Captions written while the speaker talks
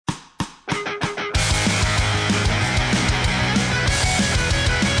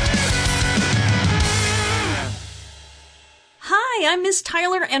I'm Miss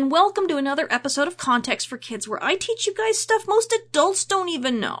Tyler, and welcome to another episode of Context for Kids, where I teach you guys stuff most adults don't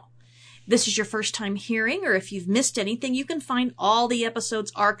even know. If this is your first time hearing, or if you've missed anything, you can find all the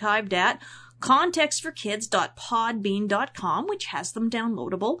episodes archived at contextforkids.podbean.com, which has them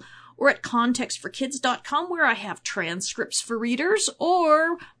downloadable, or at contextforkids.com, where I have transcripts for readers,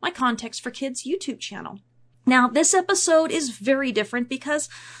 or my Context for Kids YouTube channel. Now, this episode is very different because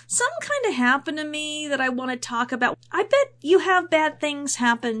something kind of happened to me that I want to talk about. I bet you have bad things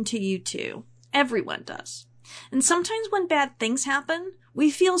happen to you too. Everyone does. And sometimes when bad things happen, we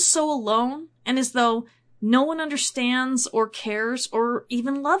feel so alone and as though no one understands or cares or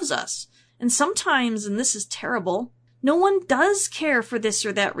even loves us. And sometimes, and this is terrible, no one does care for this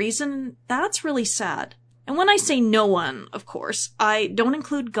or that reason. That's really sad. And when I say no one, of course, I don't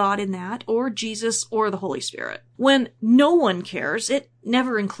include God in that, or Jesus, or the Holy Spirit. When no one cares, it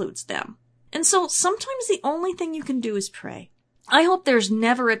never includes them. And so sometimes the only thing you can do is pray. I hope there's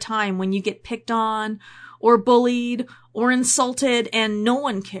never a time when you get picked on, or bullied, or insulted, and no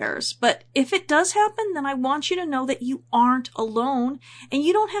one cares. But if it does happen, then I want you to know that you aren't alone, and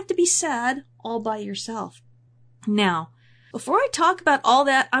you don't have to be sad all by yourself. Now, before I talk about all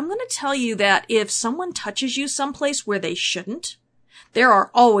that, I'm going to tell you that if someone touches you someplace where they shouldn't, there are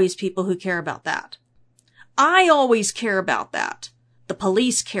always people who care about that. I always care about that. The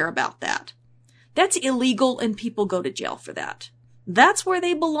police care about that. That's illegal and people go to jail for that. That's where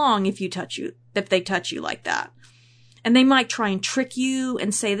they belong if they touch you like that. And they might try and trick you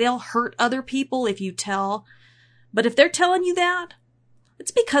and say they'll hurt other people if you tell. But if they're telling you that, it's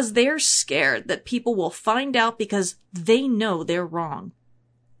because they're scared that people will find out because they know they're wrong.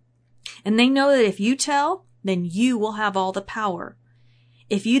 And they know that if you tell, then you will have all the power.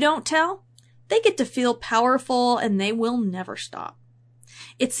 If you don't tell, they get to feel powerful and they will never stop.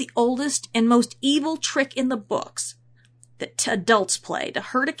 It's the oldest and most evil trick in the books that adults play to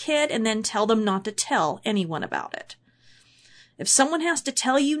hurt a kid and then tell them not to tell anyone about it. If someone has to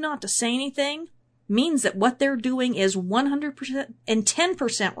tell you not to say anything, means that what they're doing is 100% and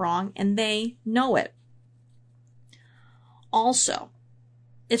 10% wrong, and they know it. Also,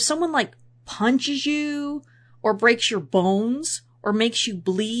 if someone punches you, or breaks your bones, or makes you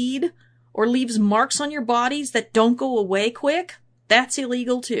bleed, or leaves marks on your bodies that don't go away quick, that's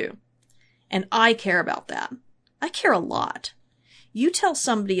illegal too. And I care about that. I care a lot. You tell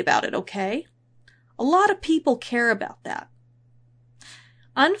somebody about it, okay? A lot of people care about that.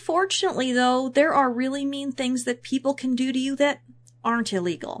 Unfortunately, though, there are really mean things that people can do to you that aren't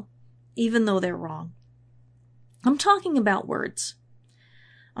illegal, even though they're wrong. I'm talking about words.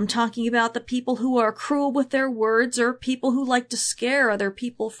 I'm talking about the people who are cruel with their words or people who like to scare other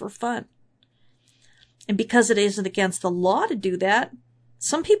people for fun. And because it isn't against the law to do that,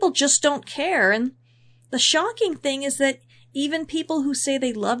 some people just don't care. And the shocking thing is that even people who say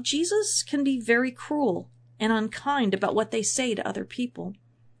they love Jesus can be very cruel and unkind about what they say to other people.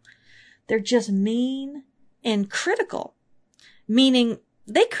 They're just mean and critical, meaning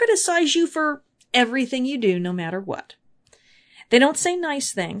they criticize you for everything you do, no matter what. They don't say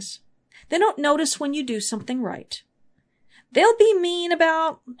nice things. They don't notice when you do something right. They'll be mean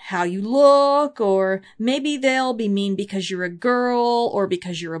about how you look, or maybe they'll be mean because you're a girl or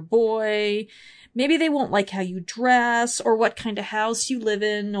because you're a boy. Maybe they won't like how you dress or what kind of house you live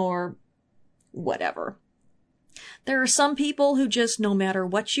in or whatever. There are some people who just, no matter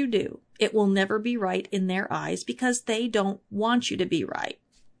what you do, it will never be right in their eyes because they don't want you to be right.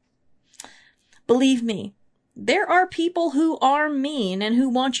 Believe me, there are people who are mean and who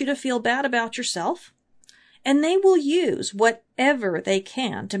want you to feel bad about yourself, and they will use whatever they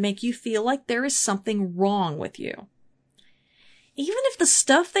can to make you feel like there is something wrong with you. Even if the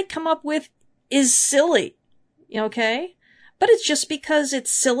stuff they come up with is silly, okay? But it's just because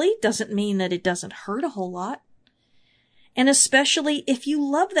it's silly doesn't mean that it doesn't hurt a whole lot. And especially if you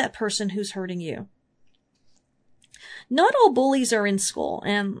love that person who's hurting you. Not all bullies are in school,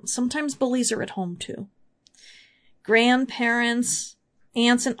 and sometimes bullies are at home too. Grandparents,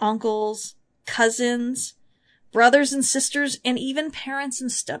 aunts and uncles, cousins, brothers and sisters, and even parents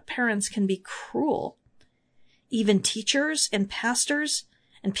and step-parents can be cruel. Even teachers and pastors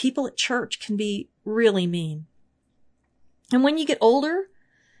and people at church can be really mean. And when you get older,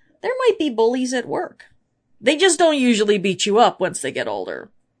 there might be bullies at work. They just don't usually beat you up once they get older.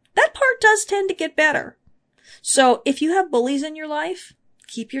 That part does tend to get better. So if you have bullies in your life,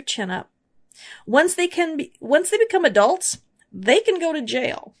 keep your chin up. Once they become adults, they can go to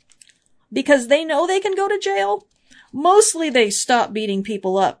jail. Because they know they can go to jail, mostly they stop beating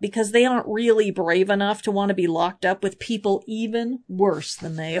people up because they aren't really brave enough to want to be locked up with people even worse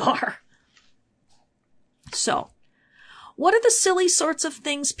than they are. So, What are the silly sorts of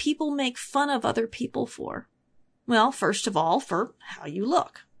things people make fun of other people for? Well, first of all, for how you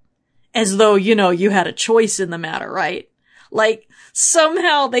look. As though, you had a choice in the matter, right? Like,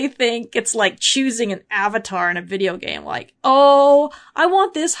 somehow they think it's like choosing an avatar in a video game. Like, oh, I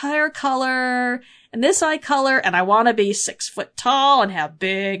want this hair color and this eye color, and I want to be 6 foot tall and have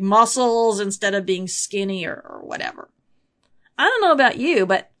big muscles instead of being skinny or whatever. I don't know about you,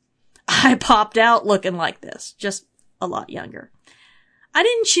 but I popped out looking like this, just a lot younger. I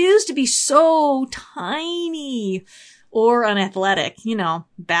didn't choose to be so tiny or unathletic,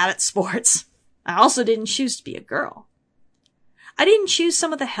 bad at sports. I also didn't choose to be a girl. I didn't choose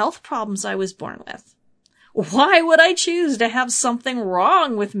some of the health problems I was born with. Why would I choose to have something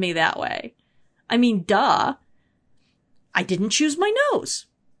wrong with me that way? I mean, duh. I didn't choose my nose.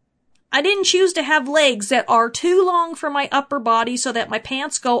 I didn't choose to have legs that are too long for my upper body so that my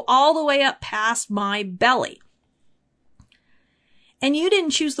pants go all the way up past my belly. And you didn't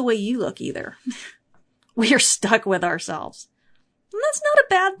choose the way you look either. We are stuck with ourselves. And that's not a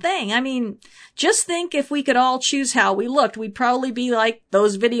bad thing. I mean, just think if we could all choose how we looked, we'd probably be like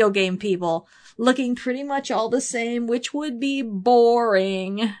those video game people, looking pretty much all the same, which would be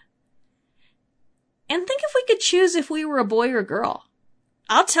boring. And think if we could choose if we were a boy or a girl.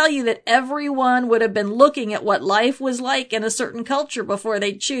 I'll tell you that everyone would have been looking at what life was like in a certain culture before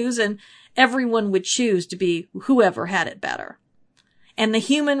they'd choose, and everyone would choose to be whoever had it better. And the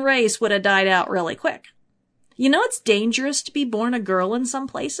human race would have died out really quick. It's dangerous to be born a girl in some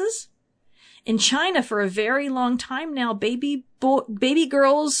places. In China, for a very long time now, baby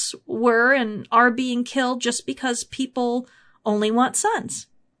girls were and are being killed just because people only want sons.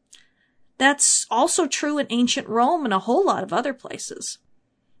 That's also true in ancient Rome and a whole lot of other places.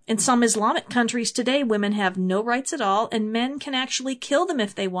 In some Islamic countries today, women have no rights at all, and men can actually kill them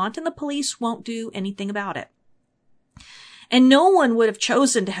if they want, and the police won't do anything about it. And no one would have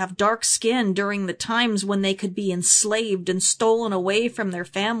chosen to have dark skin during the times when they could be enslaved and stolen away from their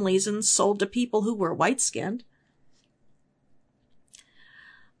families and sold to people who were white-skinned.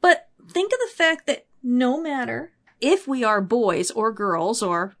 But think of the fact that no matter if we are boys or girls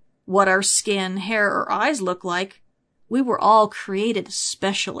or what our skin, hair, or eyes look like, we were all created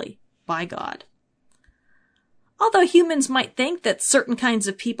especially by God. Although humans might think that certain kinds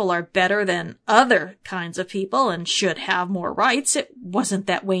of people are better than other kinds of people and should have more rights, it wasn't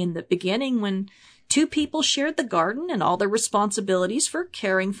that way in the beginning when two people shared the garden and all their responsibilities for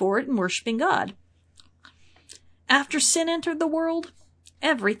caring for it and worshiping God. After sin entered the world,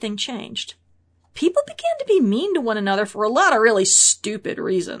 everything changed. People began to be mean to one another for a lot of really stupid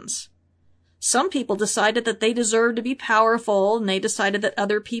reasons. Some people decided that they deserved to be powerful, and they decided that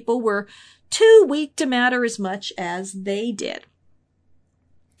other people were too weak to matter as much as they did.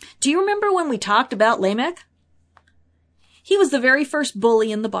 Do you remember when we talked about Lamech? He was the very first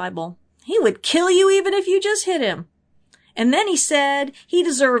bully in the Bible. He would kill you even if you just hit him. And then he said he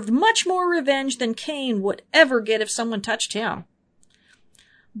deserved much more revenge than Cain would ever get if someone touched him.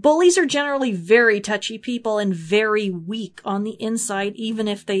 Bullies are generally very touchy people and very weak on the inside, even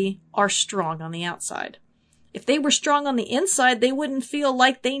if they are strong on the outside. If they were strong on the inside, they wouldn't feel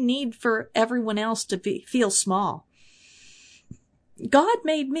like they need for everyone else to feel small. God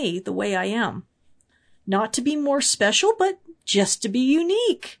made me the way I am. Not to be more special, but just to be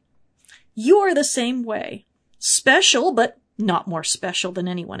unique. You are the same way. Special, but not more special than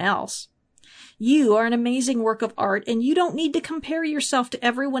anyone else. You are an amazing work of art, and you don't need to compare yourself to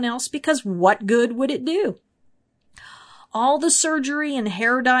everyone else because what good would it do? All the surgery and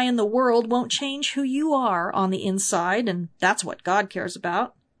hair dye in the world won't change who you are on the inside, and that's what God cares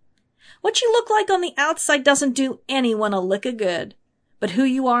about. What you look like on the outside doesn't do anyone a lick of good, but who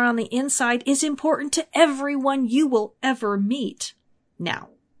you are on the inside is important to everyone you will ever meet. Now,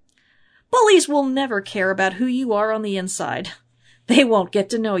 bullies will never care about who you are on the inside. They won't get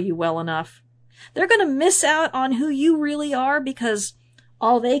to know you well enough. They're going to miss out on who you really are because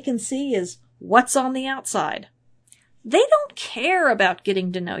all they can see is what's on the outside. They don't care about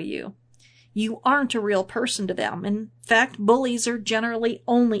getting to know you. You aren't a real person to them. In fact, bullies are generally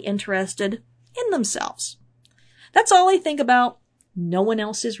only interested in themselves. That's all they think about. No one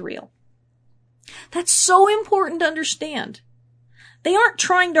else is real. That's so important to understand. They aren't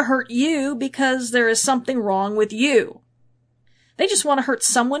trying to hurt you because there is something wrong with you. They just want to hurt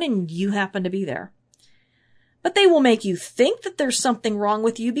someone and you happen to be there. But they will make you think that there's something wrong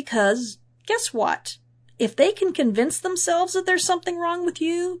with you because, guess what? If they can convince themselves that there's something wrong with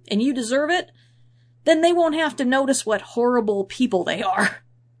you and you deserve it, then they won't have to notice what horrible people they are.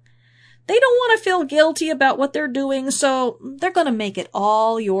 They don't want to feel guilty about what they're doing, so they're going to make it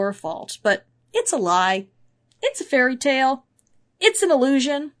all your fault. But it's a lie. It's a fairy tale. It's an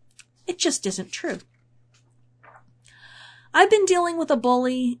illusion. It just isn't true. I've been dealing with a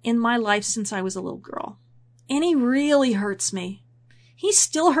bully in my life since I was a little girl, and he really hurts me. He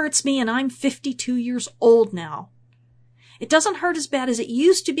still hurts me, and I'm 52 years old now. It doesn't hurt as bad as it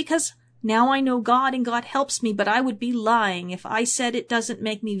used to because now I know God and God helps me, but I would be lying if I said it doesn't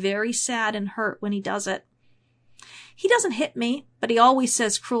make me very sad and hurt when he does it. He doesn't hit me, but he always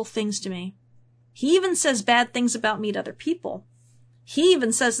says cruel things to me. He even says bad things about me to other people. He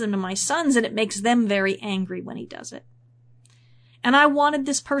even says them to my sons, and it makes them very angry when he does it. And I wanted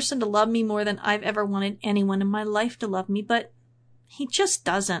this person to love me more than I've ever wanted anyone in my life to love me, but he just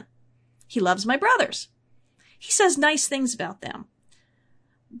doesn't. He loves my brothers. He says nice things about them,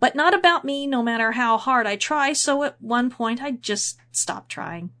 but not about me no matter how hard I try, so at one point I just stopped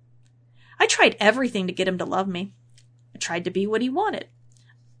trying. I tried everything to get him to love me. I tried to be what he wanted.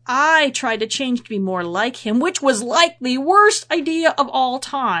 I tried to change to be more like him, which was like the worst idea of all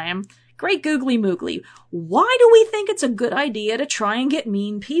time. Great googly moogly. Why do we think it's a good idea to try and get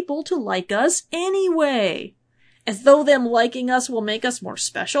mean people to like us anyway? As though them liking us will make us more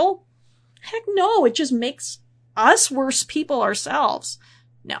special? Heck no, it just makes us worse people ourselves.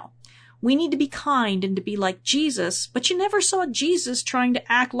 No, we need to be kind and to be like Jesus, but you never saw Jesus trying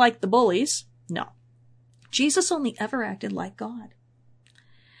to act like the bullies. No, Jesus only ever acted like God.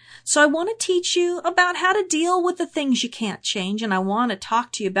 So I want to teach you about how to deal with the things you can't change, and I want to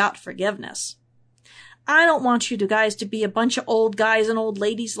talk to you about forgiveness. I don't want you guys to be a bunch of old guys and old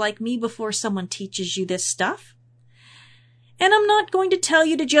ladies like me before someone teaches you this stuff. And I'm not going to tell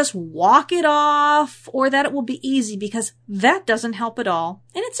you to just walk it off or that it will be easy, because that doesn't help at all.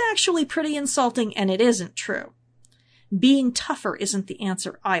 And it's actually pretty insulting, and it isn't true. Being tougher isn't the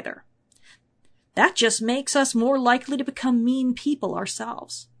answer either. That just makes us more likely to become mean people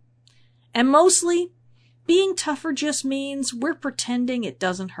ourselves. And mostly, being tougher just means we're pretending it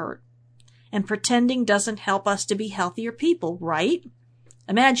doesn't hurt. And pretending doesn't help us to be healthier people, right?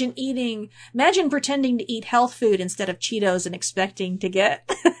 Imagine pretending to eat health food instead of Cheetos and expecting to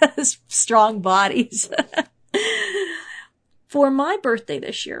get strong bodies. For my birthday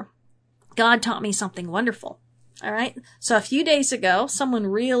this year, God taught me something wonderful. All right. So a few days ago, someone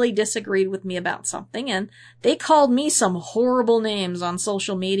really disagreed with me about something, and they called me some horrible names on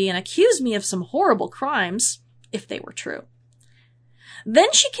social media and accused me of some horrible crimes, if they were true.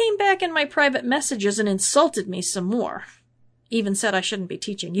 Then she came back in my private messages and insulted me some more. Even said I shouldn't be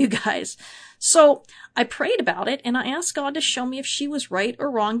teaching you guys. So I prayed about it, and I asked God to show me if she was right or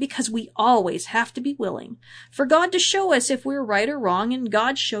wrong, because we always have to be willing for God to show us if we're right or wrong, and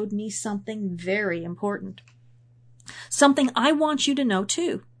God showed me something very important. Something I want you to know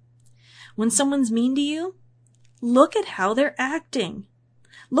too. When someone's mean to you, look at how they're acting.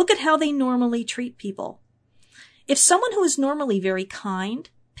 Look at how they normally treat people. If someone who is normally very kind,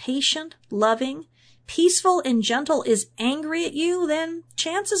 patient, loving, peaceful, and gentle is angry at you, then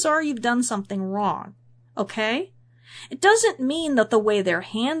chances are you've done something wrong. Okay? It doesn't mean that the way they're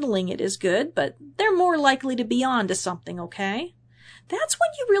handling it is good, but they're more likely to be on to something, okay? That's when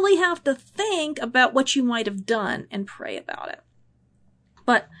you really have to think about what you might have done and pray about it.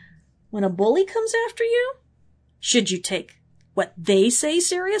 But when a bully comes after you, should you take what they say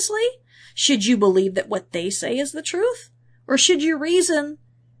seriously? Should you believe that what they say is the truth? Or should you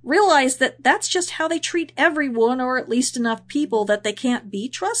realize that that's just how they treat everyone, or at least enough people that they can't be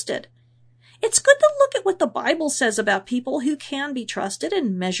trusted? It's good to look at what the Bible says about people who can be trusted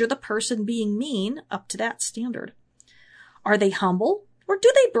and measure the person being mean up to that standard. Are they humble, or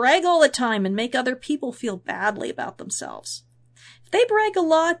do they brag all the time and make other people feel badly about themselves? If they brag a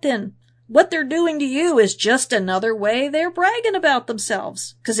lot, then what they're doing to you is just another way they're bragging about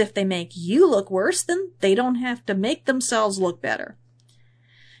themselves. Because if they make you look worse, then they don't have to make themselves look better.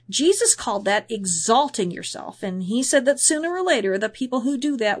 Jesus called that exalting yourself, and he said that sooner or later the people who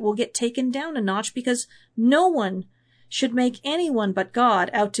do that will get taken down a notch, because no one should make anyone but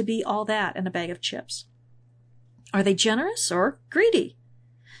God out to be all that in a bag of chips. Are they generous or greedy?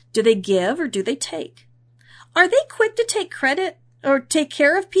 Do they give or do they take? Are they quick to take credit or take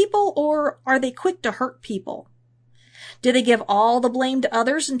care of people, or are they quick to hurt people? Do they give all the blame to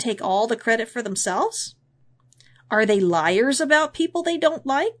others and take all the credit for themselves? Are they liars about people they don't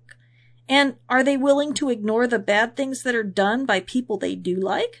like? And are they willing to ignore the bad things that are done by people they do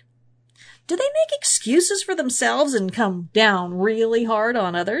like? Do they make excuses for themselves and come down really hard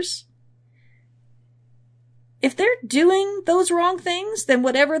on others? If they're doing those wrong things, then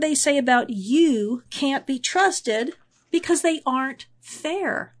whatever they say about you can't be trusted, because they aren't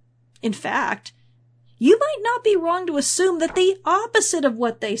fair. In fact, you might not be wrong to assume that the opposite of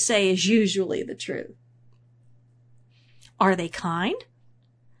what they say is usually the truth. Are they kind?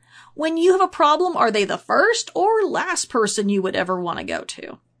 When you have a problem, are they the first or last person you would ever want to go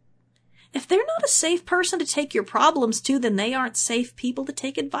to? If they're not a safe person to take your problems to, then they aren't safe people to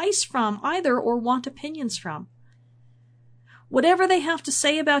take advice from either or want opinions from. Whatever they have to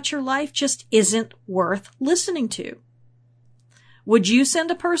say about your life just isn't worth listening to. Would you send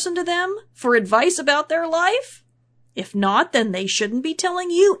a person to them for advice about their life? If not, then they shouldn't be telling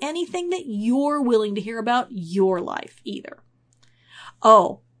you anything that you're willing to hear about your life either.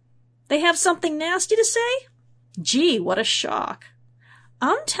 Oh, they have something nasty to say? Gee, what a shock.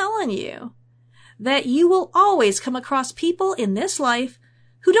 I'm telling you that you will always come across people in this life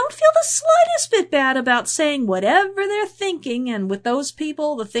who don't feel the slightest bit bad about saying whatever they're thinking, and with those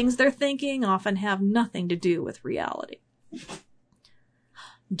people, the things they're thinking often have nothing to do with reality.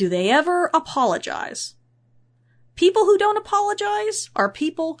 Do they ever apologize? People who don't apologize are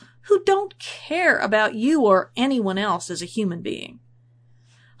people who don't care about you or anyone else as a human being.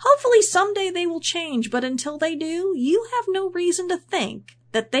 Hopefully someday they will change, but until they do, you have no reason to think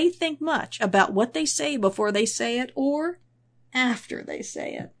that they think much about what they say before they say it or after they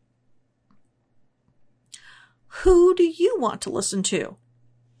say it. Who do you want to listen to?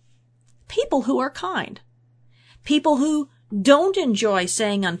 People who are kind. People who don't enjoy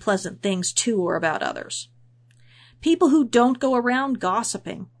saying unpleasant things to or about others. People who don't go around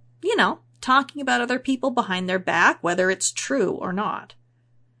gossiping. Talking about other people behind their back, whether it's true or not.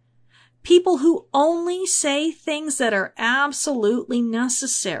 People who only say things that are absolutely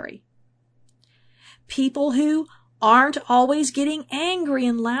necessary. People who aren't always getting angry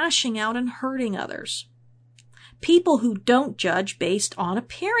and lashing out and hurting others. People who don't judge based on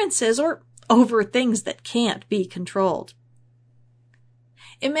appearances or over things that can't be controlled.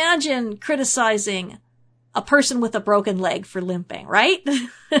 Imagine criticizing a person with a broken leg for limping, right?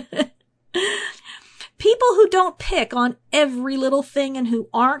 People who don't pick on every little thing and who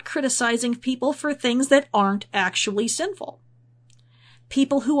aren't criticizing people for things that aren't actually sinful.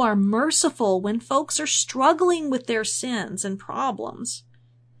 People who are merciful when folks are struggling with their sins and problems.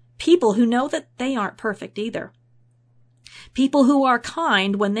 People who know that they aren't perfect either. People who are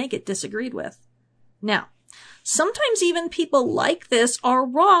kind when they get disagreed with. Now, sometimes even people like this are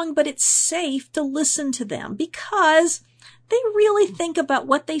wrong, but it's safe to listen to them because they really think about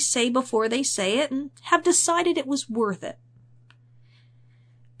what they say before they say it and have decided it was worth it.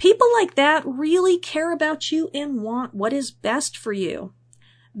 People like that really care about you and want what is best for you.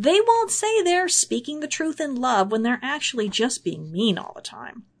 They won't say they're speaking the truth in love when they're actually just being mean all the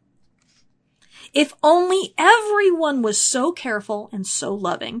time. If only everyone was so careful and so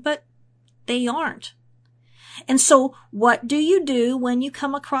loving, but they aren't. And so what do you do when you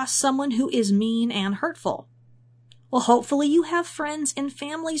come across someone who is mean and hurtful? Well, hopefully you have friends and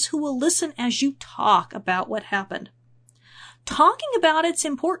families who will listen as you talk about what happened. Talking about it's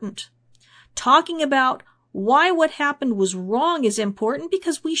important. Talking about why what happened was wrong is important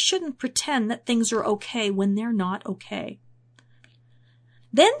because we shouldn't pretend that things are okay when they're not okay.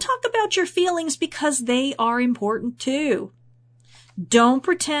 Then talk about your feelings because they are important too. Don't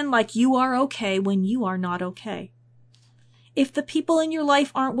pretend like you are okay when you are not okay. If the people in your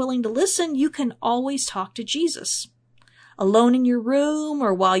life aren't willing to listen, you can always talk to Jesus. Alone in your room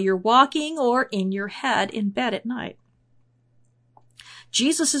or while you're walking or in your head in bed at night.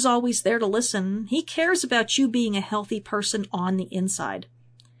 Jesus is always there to listen. He cares about you being a healthy person on the inside.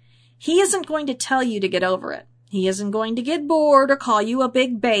 He isn't going to tell you to get over it. He isn't going to get bored or call you a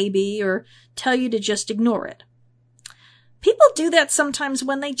big baby or tell you to just ignore it. People do that sometimes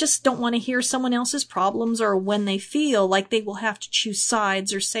when they just don't want to hear someone else's problems or when they feel like they will have to choose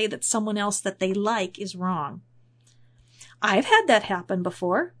sides or say that someone else that they like is wrong. I've had that happen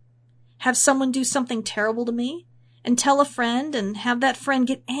before. Have someone do something terrible to me and tell a friend and have that friend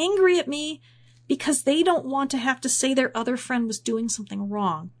get angry at me because they don't want to have to say their other friend was doing something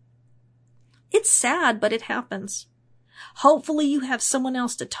wrong. It's sad, but it happens. Hopefully you have someone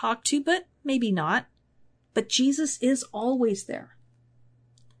else to talk to, but maybe not. But Jesus is always there.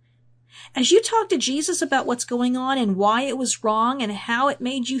 As you talk to Jesus about what's going on and why it was wrong and how it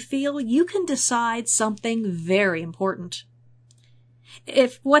made you feel, you can decide something very important.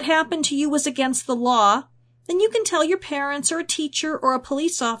 If what happened to you was against the law, then you can tell your parents or a teacher or a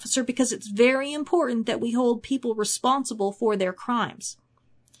police officer because it's very important that we hold people responsible for their crimes.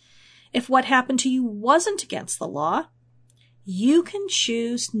 If what happened to you wasn't against the law, you can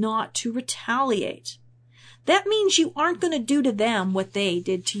choose not to retaliate. That means you aren't going to do to them what they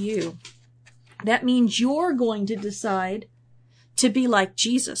did to you. That means you're going to decide to be like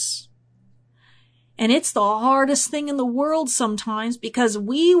Jesus. And it's the hardest thing in the world sometimes because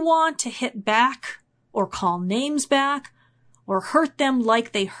we want to hit back or call names back or hurt them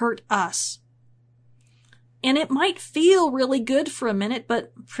like they hurt us. And it might feel really good for a minute,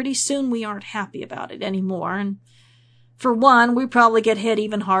 but pretty soon we aren't happy about it anymore. And for one, we probably get hit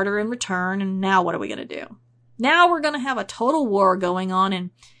even harder in return. And now what are we going to do? Now we're going to have a total war going on, and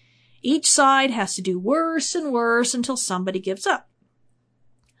each side has to do worse and worse until somebody gives up.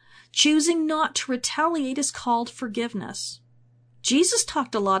 Choosing not to retaliate is called forgiveness. Jesus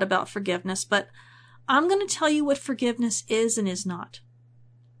talked a lot about forgiveness, but I'm going to tell you what forgiveness is and is not.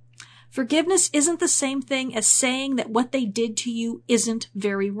 Forgiveness isn't the same thing as saying that what they did to you isn't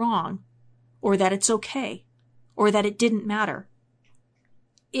very wrong, or that it's okay, or that it didn't matter.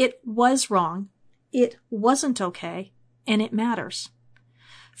 It was wrong, it wasn't okay, and it matters.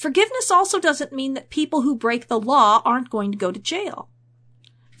 Forgiveness also doesn't mean that people who break the law aren't going to go to jail.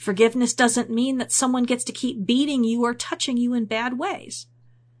 Forgiveness doesn't mean that someone gets to keep beating you or touching you in bad ways.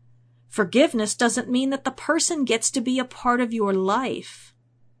 Forgiveness doesn't mean that the person gets to be a part of your life.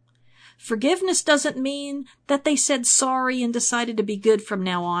 Forgiveness doesn't mean that they said sorry and decided to be good from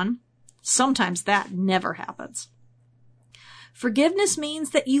now on. Sometimes that never happens. Forgiveness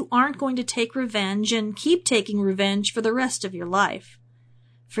means that you aren't going to take revenge and keep taking revenge for the rest of your life.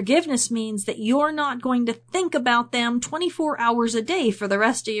 Forgiveness means that you're not going to think about them 24 hours a day for the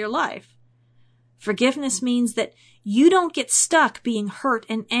rest of your life. Forgiveness means that you don't get stuck being hurt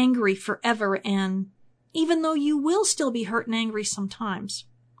and angry forever, and even though you will still be hurt and angry sometimes.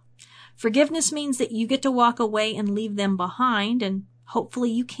 Forgiveness means that you get to walk away and leave them behind, and hopefully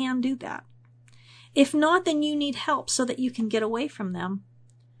you can do that. If not, then you need help so that you can get away from them.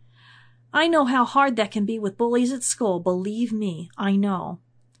 I know how hard that can be with bullies at school. Believe me, I know.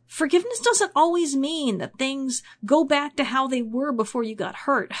 Forgiveness doesn't always mean that things go back to how they were before you got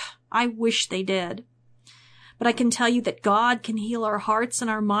hurt. I wish they did. But I can tell you that God can heal our hearts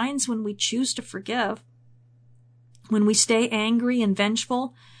and our minds when we choose to forgive. When we stay angry and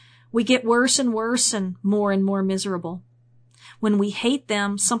vengeful, we get worse and worse and more miserable. When we hate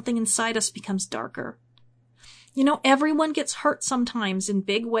them, something inside us becomes darker. You know, everyone gets hurt sometimes in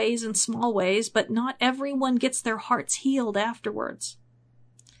big ways and small ways, but not everyone gets their hearts healed afterwards.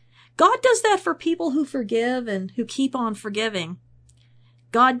 God does that for people who forgive and who keep on forgiving.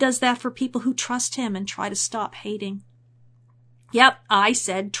 God does that for people who trust Him and try to stop hating. Yep, I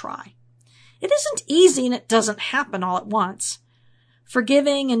said try. It isn't easy and it doesn't happen all at once.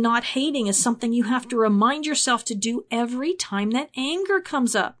 Forgiving and not hating is something you have to remind yourself to do every time that anger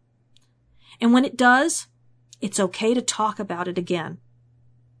comes up. And when it does, it's okay to talk about it again.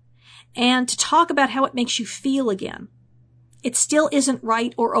 And to talk about how it makes you feel again. It still isn't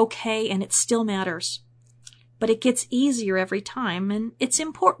right or okay, and it still matters. But it gets easier every time, and it's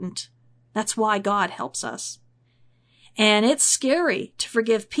important. That's why God helps us. And it's scary to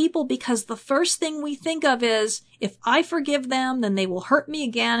forgive people because the first thing we think of is, if I forgive them, then they will hurt me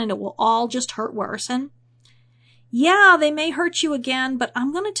again and it will all just hurt worse. And yeah, they may hurt you again, but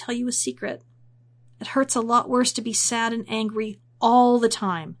I'm going to tell you a secret. It hurts a lot worse to be sad and angry all the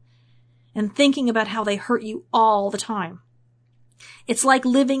time and thinking about how they hurt you all the time. It's like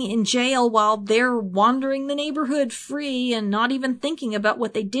living in jail while they're wandering the neighborhood free and not even thinking about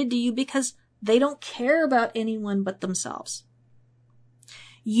what they did to you because they don't care about anyone but themselves.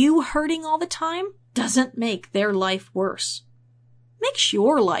 You hurting all the time doesn't make their life worse. It makes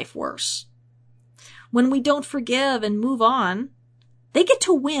your life worse. When we don't forgive and move on, they get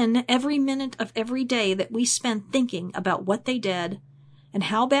to win every minute of every day that we spend thinking about what they did and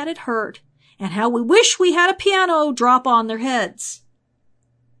how bad it hurt and how we wish we had a piano drop on their heads.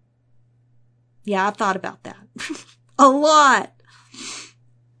 Yeah, I've thought about that. A lot.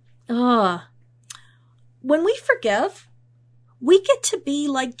 When we forgive, we get to be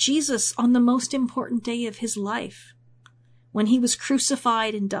like Jesus on the most important day of his life, when he was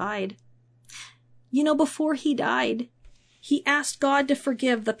crucified and died. You know, before he died, he asked God to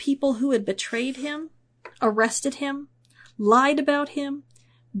forgive the people who had betrayed him, arrested him, lied about him,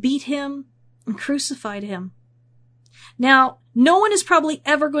 beat him, and crucified him. Now, no one is probably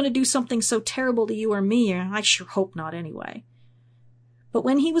ever going to do something so terrible to you or me, or I sure hope not anyway. But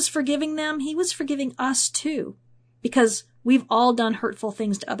when he was forgiving them, he was forgiving us too, because we've all done hurtful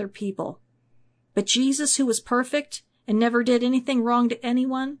things to other people. But Jesus, who was perfect and never did anything wrong to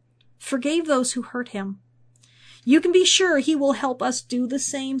anyone, forgave those who hurt him. You can be sure he will help us do the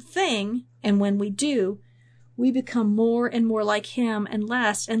same thing, and when we do, we become more and more like him and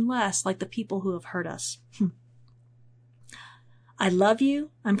less like the people who have hurt us. I love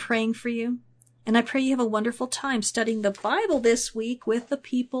you. I'm praying for you. And I pray you have a wonderful time studying the Bible this week with the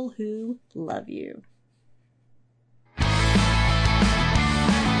people who love you.